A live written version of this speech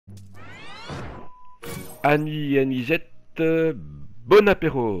Annie et Anisette, bon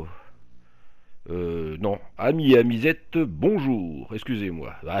apéro. Non, Ami et Amisette, bonjour.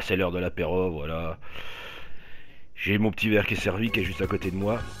 Excusez-moi. Ah, c'est l'heure de l'apéro, voilà. J'ai mon petit verre qui est servi, qui est juste à côté de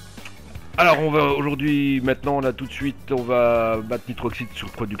moi. Alors, on va aujourd'hui, maintenant, là, tout de suite, on va battre Nitroxide sur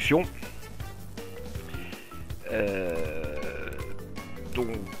production. Euh, donc,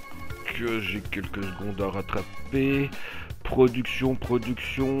 j'ai quelques secondes à rattraper. Production,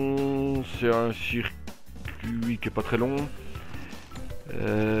 c'est un circuit qui est pas très long.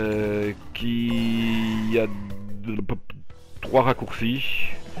 Qui a trois raccourcis,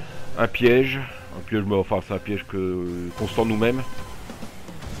 un piège, mais enfin c'est un piège qu'on se tend nous-mêmes.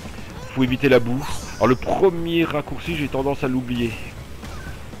 Faut éviter la boue. Alors le premier raccourci, j'ai tendance à l'oublier.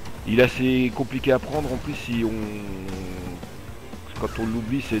 Il est assez compliqué à prendre en plus si on, quand on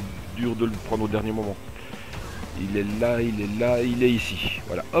l'oublie, c'est dur de le prendre au dernier moment. Il est là, il est ici.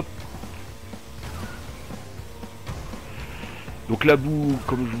 Voilà, hop. Donc la boue,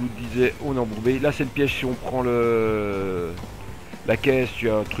 comme je vous disais, on est embourbé. Là c'est le piège si on prend la caisse, il y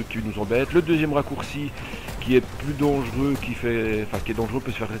a un truc qui nous embête. Le deuxième raccourci qui est plus dangereux, qui est dangereux,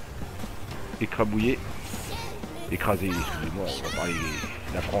 peut se faire écrabouiller. Écraser, excusez-moi, on va parler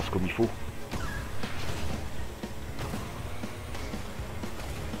la France comme il faut.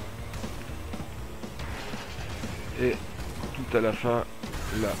 Et tout à la fin,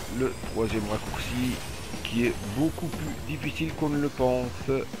 là, le troisième raccourci, qui est beaucoup plus difficile qu'on ne le pense.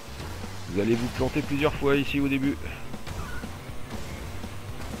 Vous allez vous planter plusieurs fois ici au début.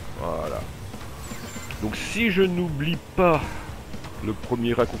 Voilà. Donc si je n'oublie pas le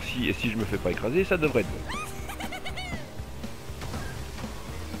premier raccourci et si je me fais pas écraser, ça devrait être bon.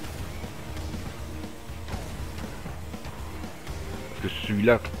 Parce que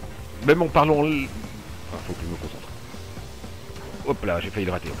celui-là, même en parlant... Ah, faut que je me concentre. Hop là, j'ai failli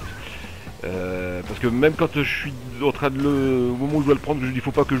le rater en plus. Parce que même quand je suis en train de au moment où je dois le prendre, je dis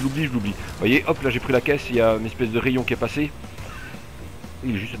faut pas que je l'oublie, je l'oublie. Vous voyez, hop là j'ai pris la caisse, il y a une espèce de rayon qui est passé.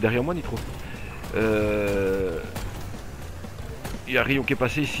 Il est juste derrière moi, Nitro. Il y a un rayon qui est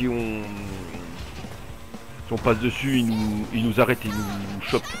passé, si on passe dessus, il nous arrête, il nous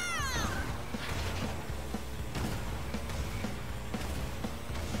chope.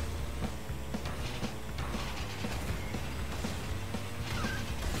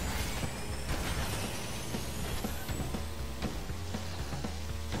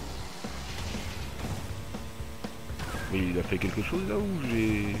 Mais il a fait quelque chose là où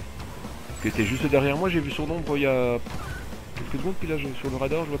qui était juste derrière moi, j'ai vu son ombre il y a quelques secondes, puis là sur le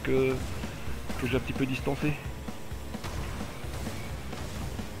radar je vois que j'ai un petit peu distancé.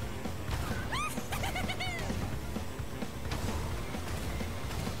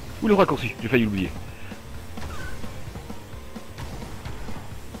 Ou le raccourci, j'ai failli l'oublier.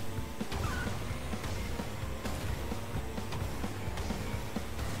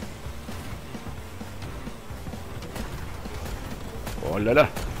 Oh là là.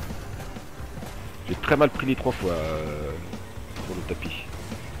 J'ai très mal pris les trois fois sur le tapis.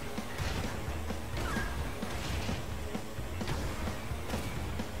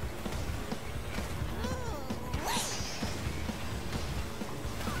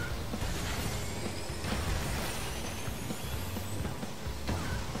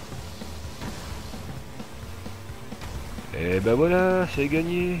 Et ben voilà, c'est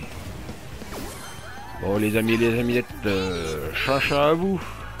gagné. Bon les amis et les aminettes, chacha à vous.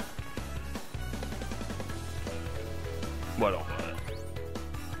 Bon alors,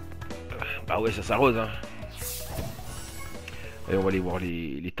 bah ouais ça s'arrose hein. Et on va aller voir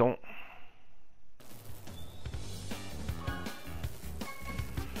les temps.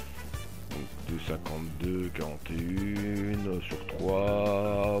 Donc 2,52, 41 sur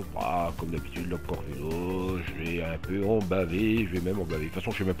 3. Bah, comme d'habitude, l'encore vélo, je vais un peu en baver, je vais même en baver. De toute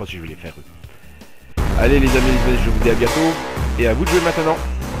façon, je sais même pas si je vais les faire. Allez les amis, je vous dis à bientôt. Et à vous de jouer maintenant.